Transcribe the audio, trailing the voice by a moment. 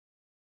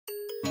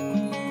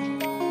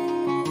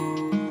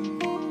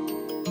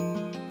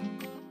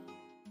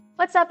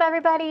What's up,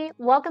 everybody?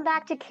 Welcome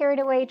back to Carried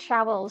Away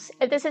Travels.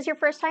 If this is your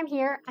first time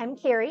here, I'm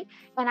Carrie,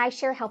 and I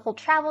share helpful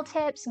travel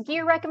tips,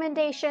 gear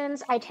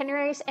recommendations,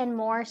 itineraries, and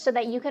more so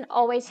that you can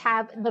always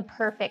have the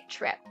perfect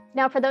trip.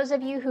 Now, for those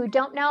of you who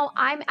don't know,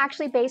 I'm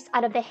actually based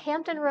out of the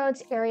Hampton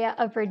Roads area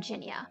of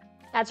Virginia.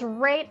 That's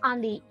right on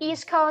the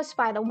East Coast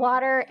by the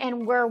water,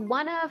 and we're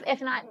one of,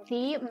 if not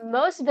the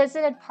most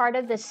visited part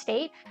of the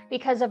state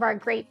because of our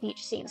great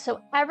beach scene.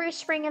 So every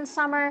spring and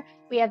summer,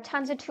 we have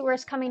tons of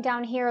tourists coming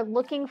down here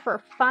looking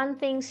for fun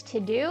things to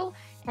do.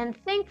 And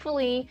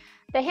thankfully,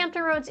 the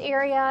Hampton Roads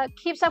area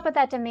keeps up with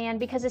that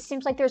demand because it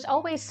seems like there's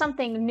always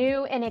something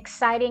new and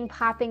exciting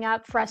popping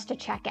up for us to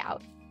check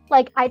out.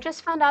 Like, I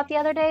just found out the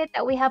other day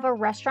that we have a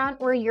restaurant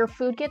where your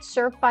food gets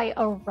served by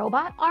a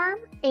robot arm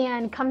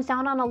and comes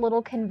down on a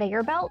little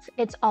conveyor belt.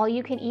 It's all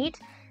you can eat.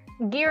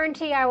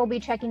 Guarantee I will be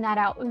checking that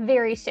out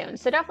very soon,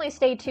 so definitely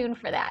stay tuned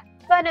for that.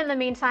 But in the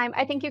meantime,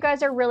 I think you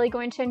guys are really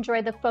going to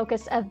enjoy the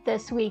focus of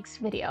this week's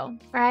video,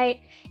 right?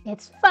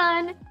 It's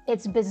fun,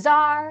 it's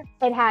bizarre,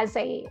 it has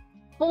a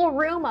full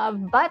room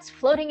of butts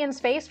floating in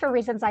space for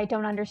reasons I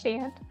don't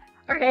understand.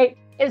 All right,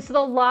 it's the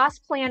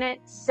Lost Planet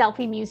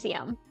Selfie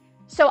Museum.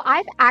 So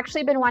I've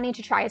actually been wanting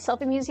to try a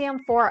selfie museum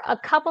for a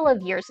couple of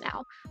years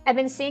now. I've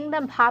been seeing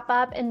them pop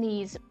up in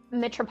these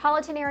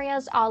metropolitan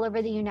areas all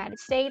over the United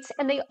States,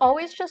 and they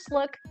always just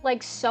look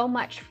like so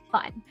much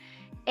fun.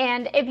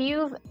 And if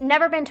you've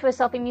never been to a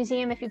selfie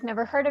museum, if you've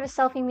never heard of a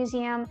selfie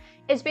museum,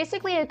 it's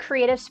basically a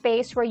creative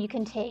space where you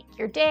can take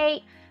your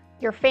date,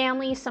 your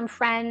family, some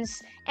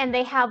friends, and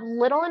they have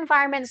little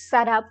environments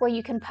set up where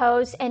you can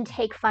pose and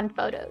take fun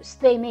photos.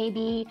 They may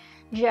be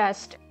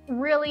just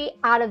really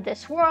out of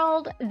this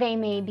world, they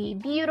may be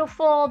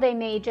beautiful, they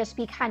may just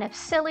be kind of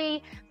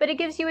silly, but it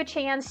gives you a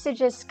chance to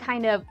just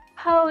kind of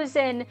pose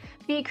and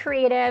be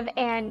creative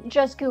and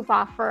just goof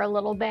off for a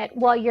little bit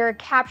while you're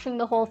capturing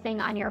the whole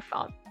thing on your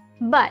phone.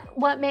 But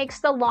what makes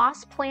the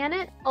Lost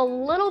Planet a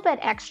little bit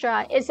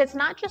extra is it's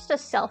not just a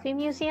selfie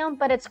museum,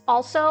 but it's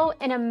also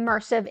an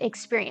immersive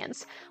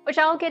experience, which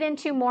I'll get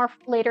into more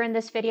later in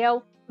this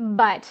video.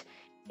 But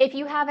if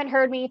you haven't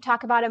heard me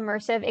talk about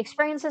immersive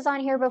experiences on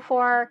here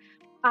before,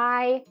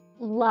 I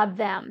love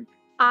them.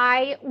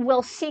 I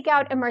will seek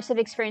out immersive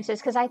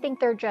experiences because I think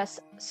they're just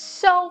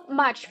so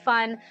much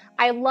fun.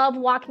 I love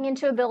walking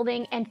into a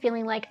building and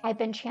feeling like I've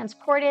been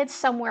transported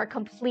somewhere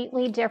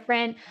completely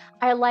different.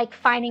 I like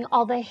finding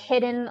all the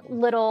hidden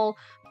little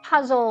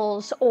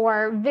puzzles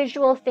or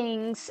visual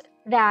things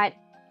that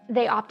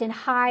they often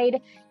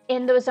hide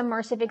in those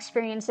immersive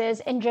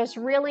experiences and just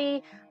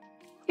really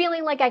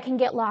feeling like I can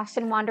get lost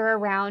and wander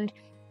around.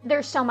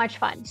 They're so much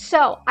fun.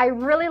 So I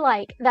really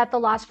like that the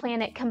Lost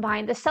Planet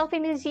combined the selfie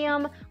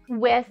museum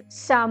with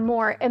some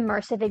more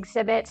immersive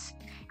exhibits.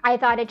 I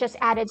thought it just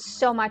added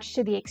so much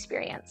to the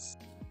experience.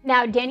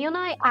 Now, Daniel and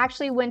I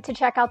actually went to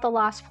check out the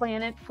Lost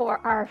Planet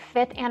for our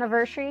 5th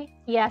anniversary.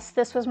 Yes,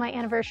 this was my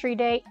anniversary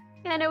date,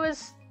 and it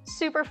was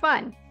super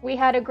fun. We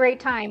had a great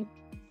time.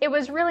 It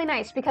was really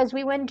nice because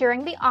we went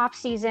during the off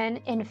season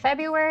in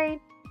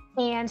February,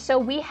 and so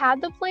we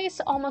had the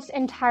place almost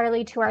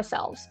entirely to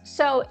ourselves.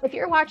 So if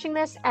you're watching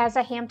this as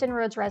a Hampton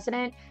Roads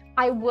resident,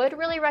 I would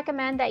really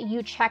recommend that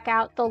you check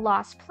out the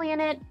Lost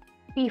Planet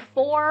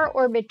before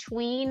or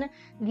between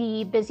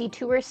the busy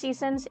tourist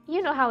seasons.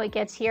 You know how it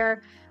gets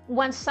here.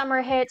 Once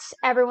summer hits,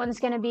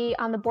 everyone's going to be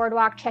on the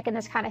boardwalk checking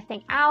this kind of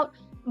thing out.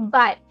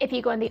 But if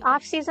you go in the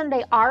off season,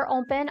 they are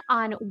open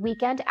on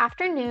weekend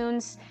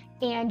afternoons,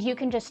 and you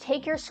can just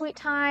take your sweet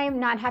time,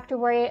 not have to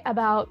worry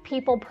about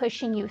people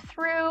pushing you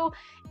through,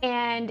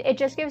 and it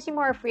just gives you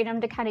more freedom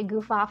to kind of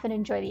goof off and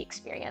enjoy the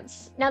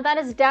experience. Now, that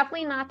is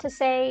definitely not to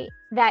say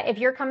that if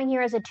you're coming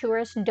here as a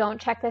tourist, don't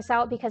check this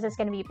out because it's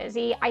going to be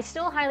busy. I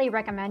still highly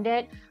recommend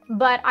it,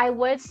 but I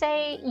would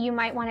say you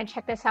might want to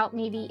check this out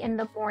maybe in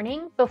the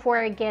morning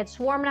before it gets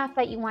warm enough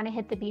that you want to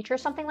hit the beach or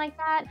something like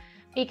that,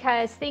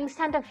 because things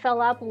tend to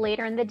fill up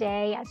later in the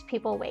day as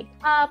people wake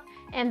up,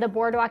 and the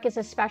boardwalk is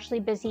especially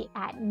busy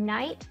at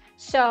night.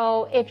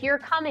 So if you're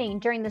coming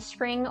during the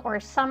spring or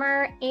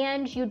summer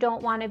and you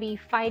don't want to be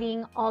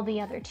fighting all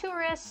the other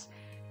tourists,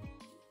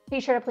 be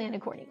sure to plan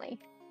accordingly.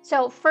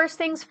 So first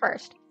things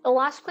first, the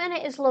Lost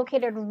Planet is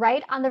located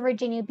right on the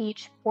Virginia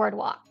Beach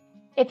boardwalk.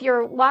 If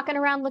you're walking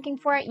around looking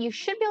for it, you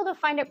should be able to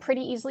find it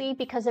pretty easily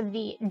because of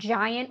the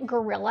giant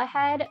gorilla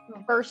head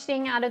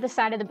bursting out of the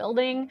side of the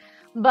building.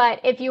 But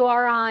if you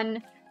are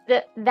on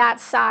that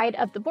side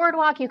of the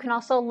boardwalk, you can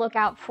also look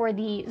out for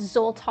the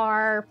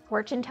Zoltar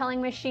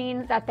fortune-telling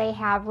machine that they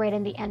have right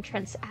in the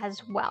entrance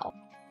as well.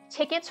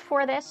 Tickets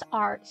for this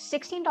are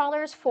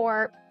 $16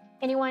 for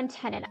anyone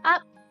 10 and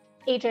up.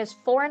 Ages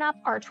 4 and up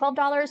are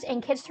 $12,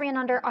 and kids 3 and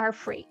under are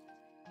free.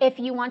 If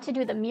you want to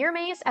do the mirror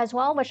maze as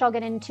well, which I'll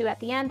get into at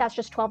the end, that's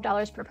just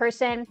 $12 per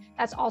person.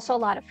 That's also a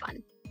lot of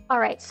fun. All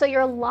right, so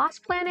your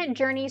Lost Planet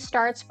journey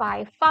starts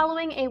by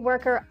following a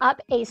worker up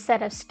a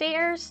set of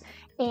stairs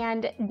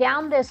and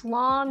down this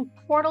long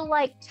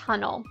portal-like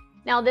tunnel.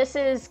 Now, this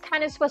is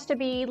kind of supposed to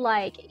be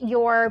like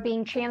you're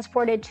being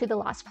transported to the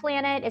Lost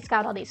Planet. It's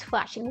got all these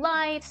flashing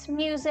lights,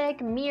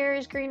 music,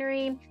 mirrors,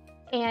 greenery.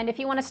 And if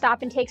you want to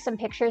stop and take some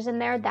pictures in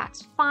there,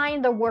 that's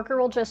fine. The worker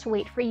will just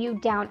wait for you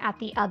down at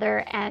the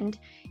other end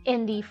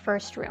in the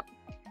first room.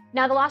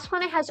 Now, the Lost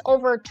Planet has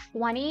over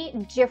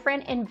 20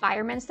 different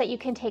environments that you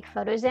can take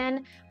photos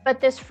in,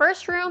 but this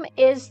first room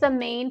is the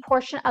main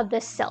portion of the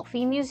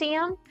Selfie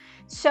Museum.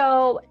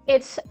 So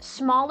it's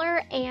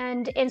smaller,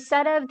 and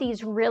instead of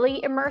these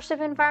really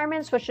immersive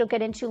environments, which you'll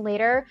get into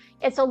later,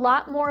 it's a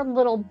lot more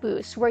little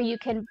booths where you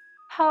can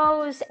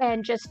pose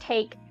and just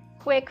take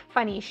quick,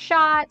 funny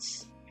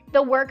shots.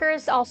 The worker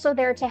is also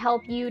there to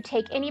help you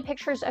take any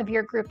pictures of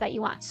your group that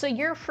you want. So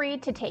you're free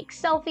to take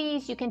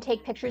selfies, you can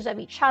take pictures of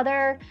each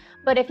other,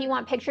 but if you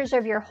want pictures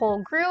of your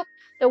whole group,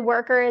 the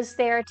worker is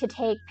there to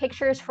take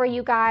pictures for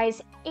you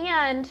guys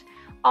and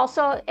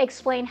also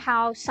explain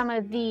how some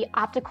of the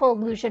optical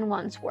illusion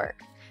ones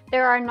work.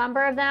 There are a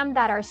number of them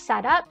that are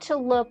set up to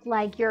look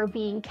like you're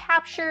being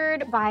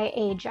captured by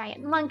a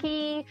giant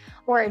monkey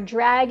or a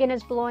dragon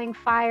is blowing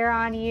fire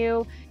on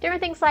you,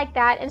 different things like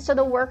that. And so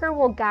the worker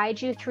will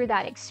guide you through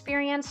that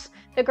experience.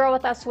 The girl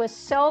with us was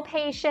so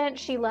patient.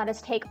 She let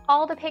us take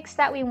all the pics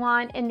that we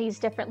want in these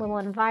different little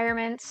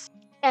environments.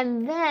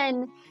 And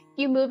then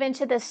you move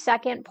into the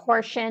second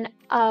portion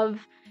of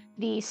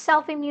the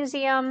Selfie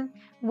Museum,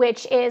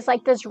 which is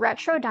like this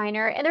retro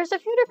diner. And there's a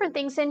few different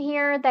things in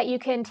here that you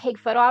can take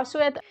photo ops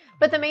with,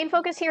 but the main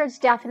focus here is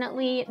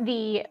definitely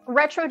the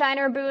retro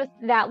diner booth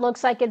that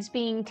looks like it's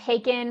being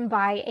taken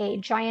by a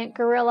giant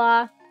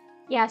gorilla.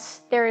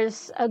 Yes, there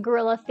is a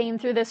gorilla theme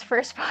through this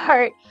first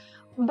part,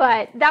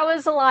 but that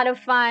was a lot of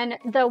fun.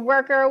 The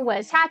worker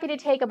was happy to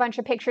take a bunch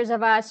of pictures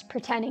of us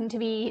pretending to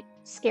be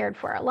scared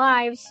for our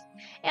lives.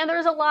 And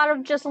there's a lot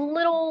of just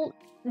little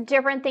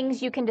different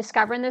things you can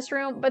discover in this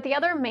room, but the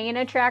other main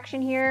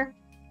attraction here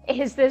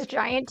is this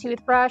giant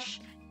toothbrush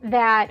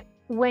that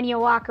when you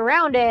walk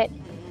around it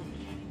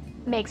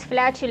makes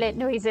flatulent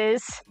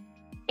noises,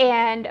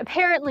 and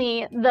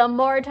apparently the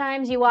more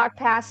times you walk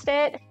past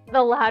it,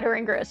 the louder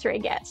and grosser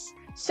it gets.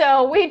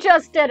 So we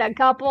just did a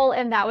couple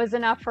and that was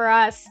enough for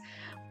us,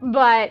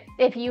 but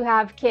if you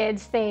have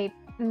kids, they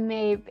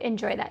may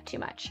enjoy that too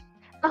much.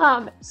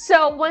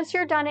 So once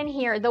you're done in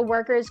here, the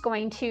worker is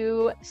going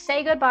to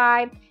say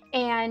goodbye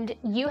and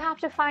you have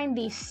to find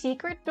the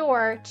secret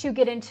door to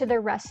get into the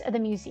rest of the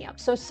museum.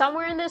 So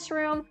somewhere in this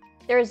room,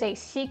 there is a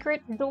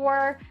secret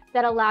door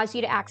that allows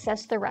you to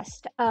access the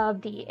rest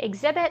of the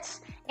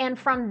exhibits. And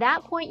from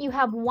that point, you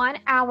have 1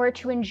 hour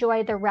to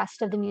enjoy the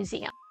rest of the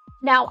museum.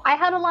 Now, I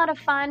had a lot of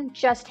fun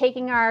just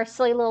taking our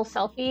silly little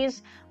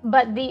selfies,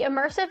 but the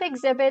immersive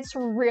exhibits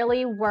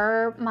really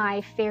were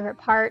my favorite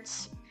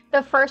parts.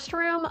 The first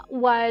room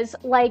was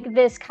like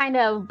this kind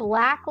of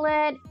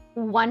blacklit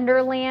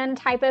wonderland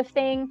type of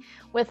thing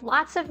with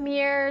lots of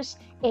mirrors,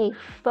 a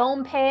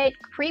foam pit,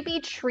 creepy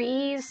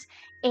trees,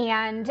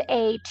 and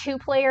a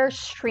 2-player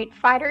Street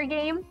Fighter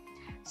game.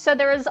 So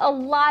there was a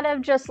lot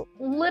of just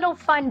little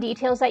fun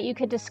details that you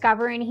could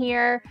discover in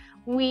here.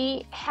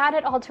 We had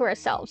it all to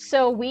ourselves.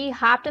 So we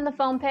hopped in the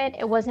foam pit.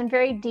 It wasn't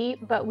very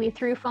deep, but we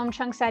threw foam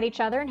chunks at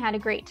each other and had a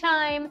great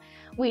time.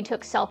 We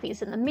took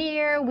selfies in the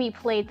mirror. We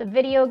played the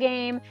video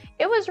game.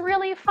 It was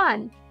really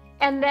fun.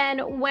 And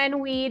then when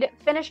we'd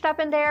finished up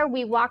in there,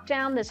 we walked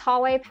down this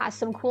hallway past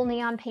some cool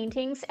neon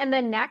paintings. And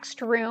the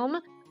next room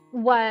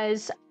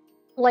was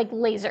like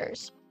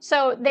lasers.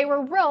 So they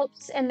were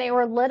ropes and they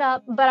were lit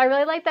up, but I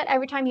really liked that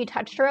every time you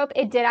touched a rope,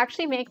 it did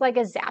actually make like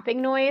a zapping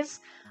noise.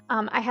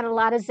 I had a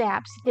lot of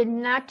zaps, did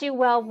not do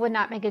well, would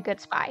not make a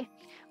good spy.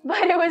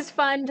 But it was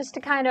fun just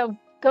to kind of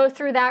go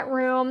through that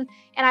room.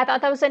 And I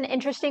thought that was an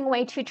interesting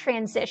way to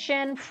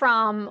transition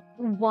from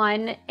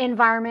one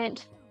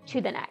environment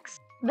to the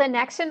next. The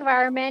next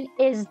environment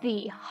is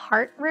the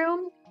heart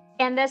room.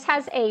 And this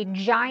has a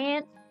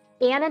giant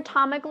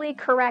anatomically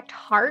correct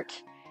heart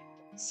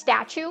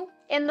statue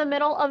in the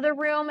middle of the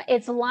room.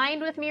 It's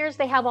lined with mirrors.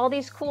 They have all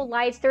these cool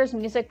lights. There's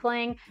music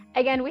playing.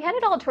 Again, we had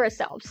it all to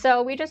ourselves.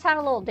 So we just had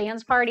a little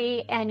dance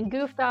party and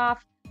goofed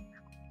off.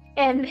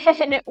 And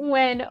then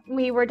when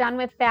we were done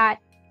with that,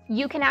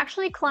 you can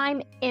actually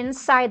climb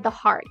inside the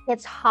heart.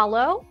 It's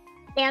hollow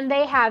and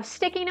they have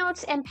sticky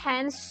notes and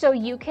pens so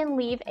you can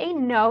leave a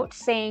note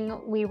saying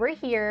we were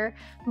here.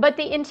 But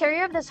the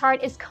interior of this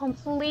heart is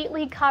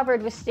completely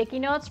covered with sticky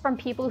notes from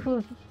people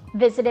who've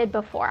visited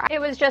before.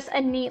 It was just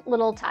a neat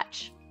little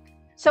touch.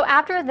 So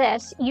after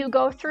this, you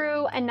go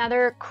through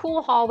another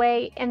cool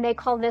hallway and they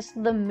call this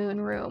the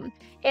moon room.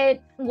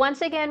 It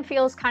once again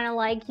feels kind of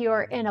like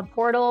you're in a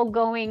portal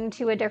going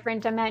to a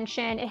different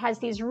dimension. It has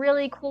these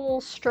really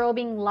cool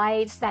strobing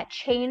lights that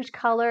change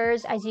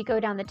colors as you go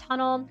down the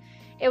tunnel.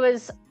 It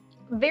was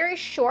very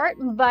short,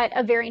 but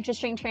a very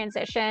interesting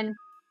transition.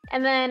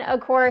 And then of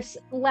course,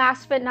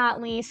 last but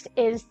not least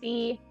is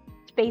the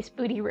space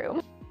booty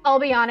room. I'll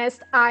be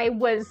honest, I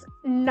was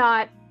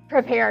not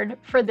prepared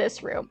for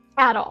this room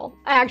at all.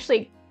 I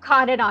actually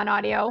caught it on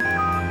audio.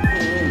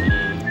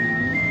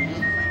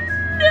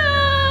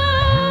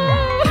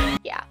 No!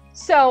 Yeah,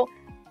 so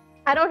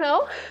I don't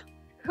know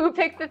who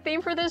picked the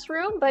theme for this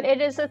room, but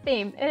it is a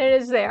theme and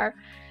it is there.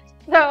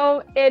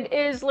 So it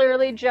is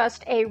literally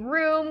just a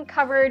room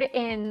covered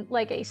in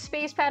like a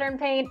space pattern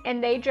paint,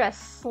 and they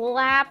just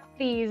slap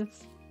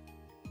these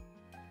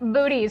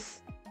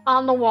booties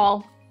on the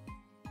wall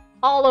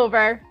all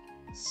over.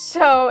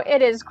 So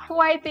it is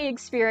quite the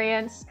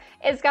experience.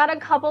 It's got a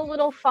couple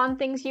little fun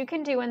things you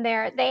can do in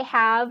there. They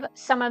have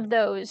some of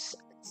those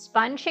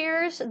spun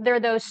chairs. They're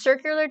those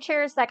circular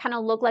chairs that kind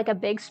of look like a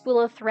big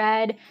spool of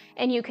thread,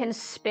 and you can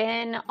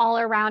spin all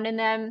around in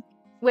them,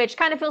 which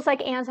kind of feels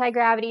like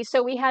anti-gravity.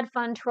 So we had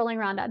fun twirling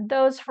around on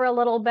those for a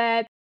little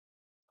bit.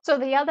 So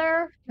the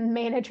other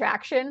main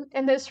attraction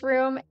in this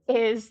room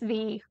is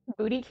the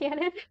booty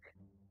cannon,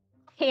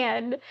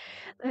 and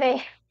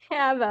they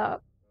have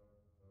a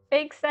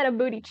big set of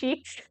booty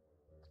cheeks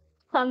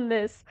on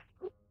this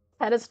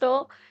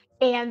pedestal,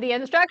 and the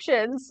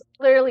instructions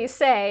literally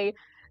say,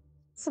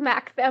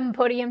 "Smack them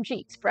podium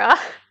cheeks, bruh."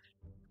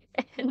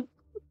 and,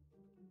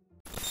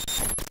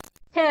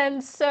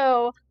 and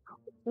so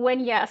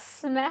when you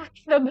smack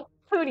the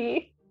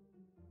booty,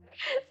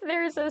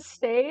 there's a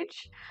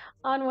stage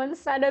on one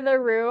side of the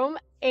room,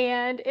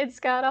 and it's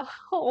got a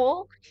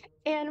hole,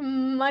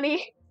 and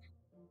money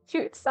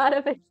shoots out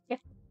of it.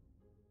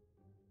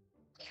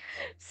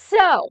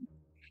 So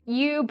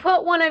you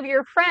put one of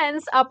your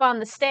friends up on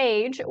the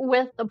stage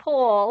with the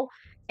pole.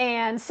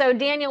 And so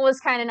Daniel was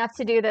kind enough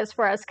to do this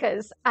for us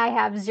because I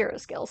have zero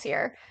skills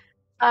here.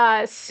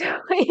 So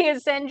you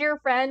send your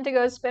friend to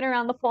go spin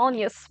around the pole and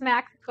you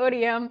smack the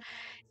podium,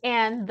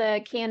 and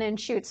the cannon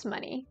shoots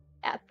money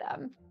at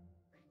them.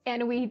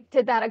 And we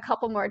did that a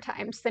couple more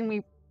times than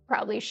we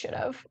probably should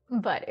have,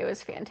 but it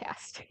was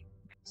fantastic.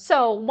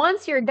 So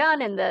once you're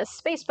done in the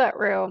spaceboat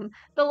room,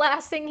 the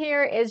last thing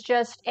here is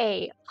just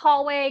a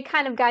hallway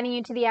kind of guiding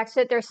you to the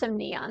exit. There's some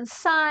neon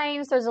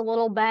signs, there's a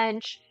little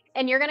bench,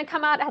 and you're going to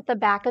come out at the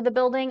back of the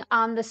building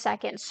on the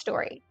second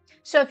story.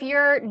 So if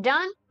you're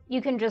done,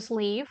 you can just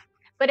leave.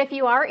 But if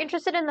you are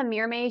interested in the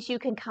mirror maze, you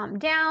can come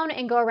down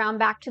and go around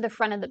back to the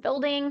front of the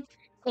building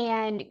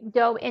and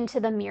go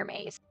into the mirror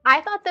maze. I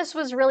thought this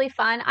was really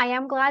fun. I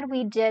am glad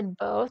we did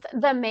both.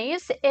 The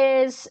maze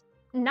is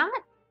not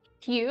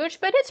huge,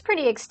 but it's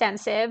pretty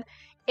extensive.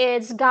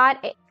 It's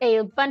got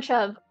a bunch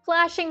of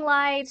flashing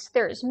lights,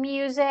 there's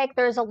music,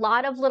 there's a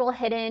lot of little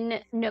hidden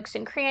nooks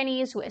and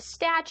crannies with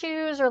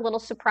statues or little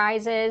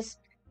surprises.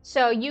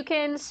 So you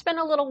can spend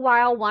a little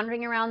while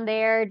wandering around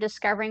there,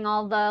 discovering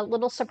all the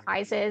little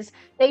surprises.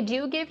 They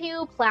do give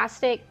you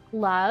plastic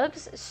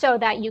gloves so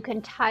that you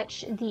can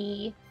touch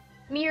the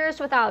mirrors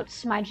without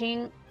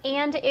smudging.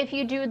 And if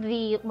you do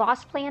the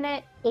Lost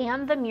Planet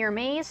and the Mirror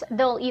Maze,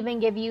 they'll even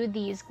give you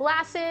these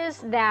glasses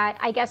that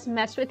I guess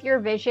mess with your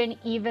vision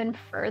even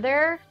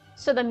further,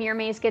 so the Mirror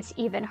Maze gets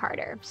even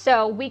harder.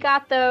 So we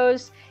got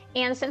those,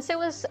 and since it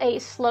was a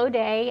slow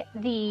day,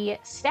 the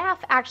staff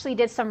actually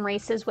did some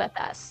races with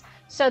us.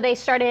 So they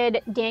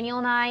started Daniel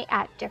and I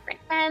at different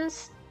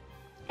ends,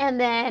 and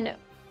then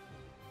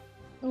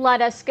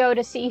let us go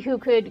to see who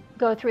could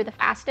go through the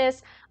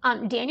fastest.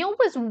 Daniel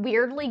was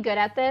weirdly good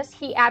at this.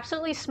 He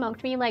absolutely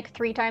smoked me like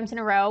 3 times in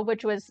a row,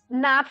 which was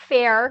not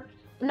fair.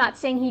 I'm not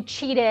saying he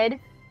cheated,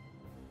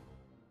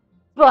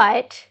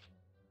 but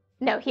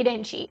no, he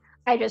didn't cheat.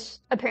 I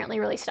just apparently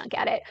really stunk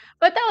at it.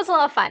 But that was a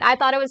lot of fun. I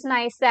thought it was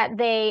nice that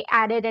they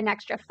added an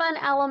extra fun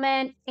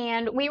element,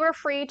 and we were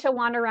free to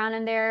wander around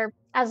in there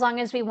as long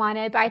as we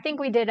wanted. But I think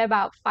we did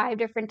about 5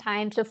 different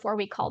times before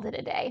we called it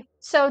a day.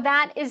 So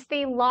that is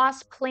the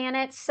Lost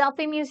Planet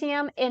Selfie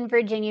Museum in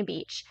Virginia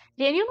Beach.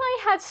 Daniel and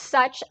I had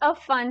such a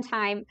fun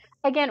time.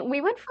 Again,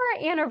 we went for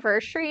our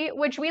anniversary,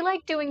 which we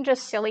like doing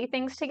just silly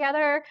things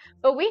together,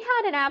 but we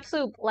had an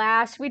absolute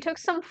blast. We took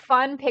some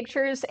fun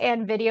pictures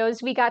and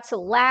videos. We got to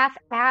laugh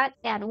at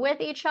and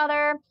with each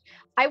other.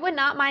 I would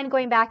not mind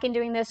going back and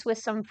doing this with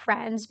some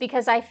friends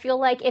because I feel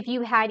like if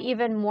you had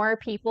even more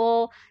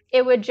people,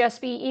 it would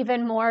just be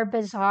even more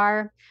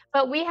bizarre.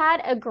 But we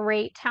had a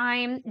great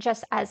time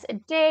just as a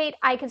date.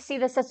 I could see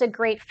this as a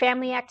great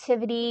family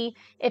activity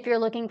if you're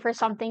looking for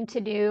something to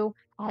do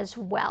as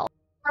well.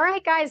 All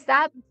right, guys,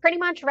 that pretty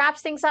much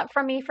wraps things up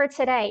for me for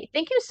today.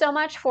 Thank you so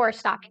much for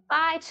stopping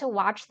by to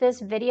watch this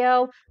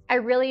video. I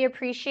really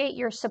appreciate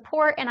your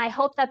support, and I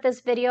hope that this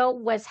video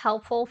was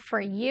helpful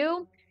for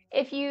you.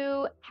 If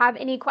you have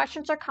any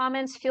questions or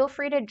comments, feel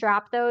free to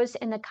drop those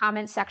in the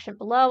comment section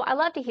below. I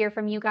love to hear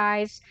from you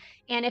guys.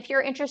 And if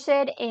you're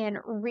interested in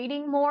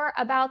reading more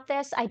about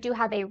this, I do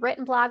have a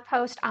written blog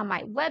post on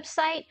my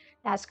website.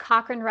 That's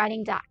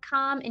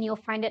cochranewriting.com, and you'll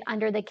find it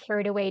under the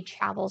Carried Away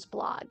Travels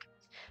blog.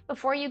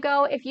 Before you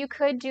go, if you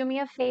could do me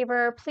a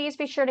favor, please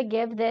be sure to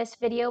give this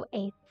video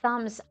a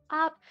thumbs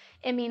up.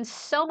 It means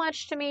so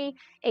much to me.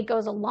 It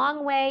goes a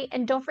long way.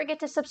 And don't forget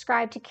to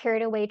subscribe to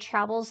Carried Away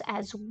Travels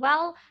as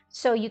well,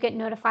 so you get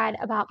notified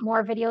about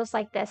more videos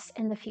like this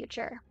in the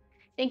future.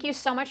 Thank you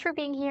so much for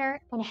being here,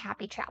 and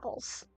happy travels.